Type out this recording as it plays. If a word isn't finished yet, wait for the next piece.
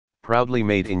Proudly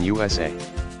made in USA.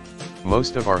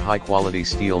 Most of our high-quality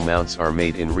steel mounts are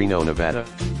made in Reno, Nevada.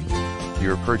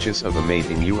 Your purchase of a made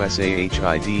in USA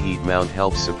HIDEit mount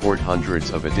helps support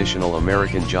hundreds of additional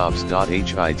American jobs.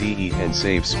 HIDEit and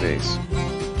save space.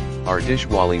 Our dish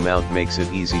Wally mount makes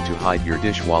it easy to hide your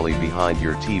dish Wally behind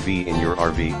your TV in your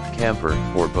RV, camper,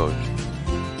 or boat.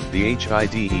 The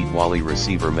HIDEit Wally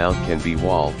receiver mount can be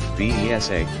wall,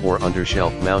 BESA, or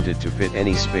undershelf mounted to fit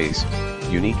any space,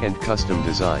 unique and custom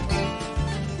design.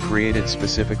 Created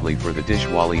specifically for the dish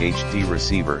Wally HD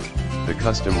receiver, the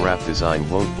custom wrap design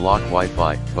won't block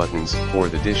Wi-Fi, buttons, or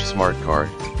the dish smart card.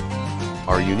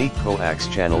 Our unique coax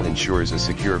channel ensures a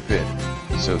secure fit,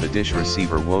 so the dish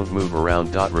receiver won't move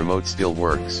around. Remote still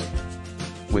works.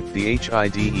 With the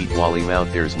HIDEit Wally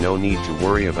mount there's no need to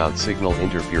worry about signal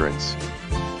interference.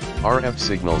 RF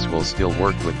signals will still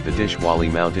work with the dish Wally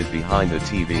mounted behind the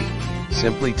TV.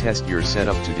 Simply test your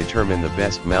setup to determine the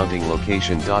best mounting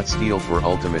location. Steel for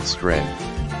ultimate strength.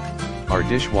 Our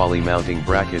dish Wally mounting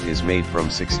bracket is made from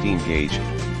 16 gauge,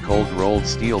 cold rolled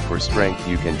steel for strength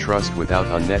you can trust without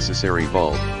unnecessary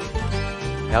bulk.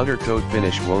 Powder coat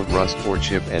finish won't rust or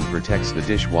chip and protects the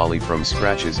dish Wally from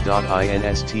scratches.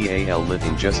 Install lit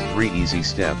in just 3 easy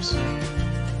steps.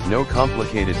 No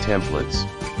complicated templates.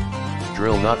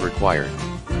 Drill not required.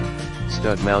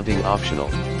 Stud mounting optional.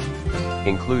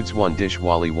 Includes one dish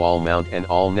Wally wall mount and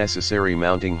all necessary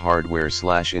mounting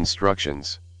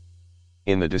hardware/instructions.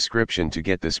 In the description to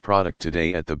get this product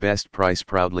today at the best price.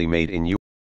 Proudly made in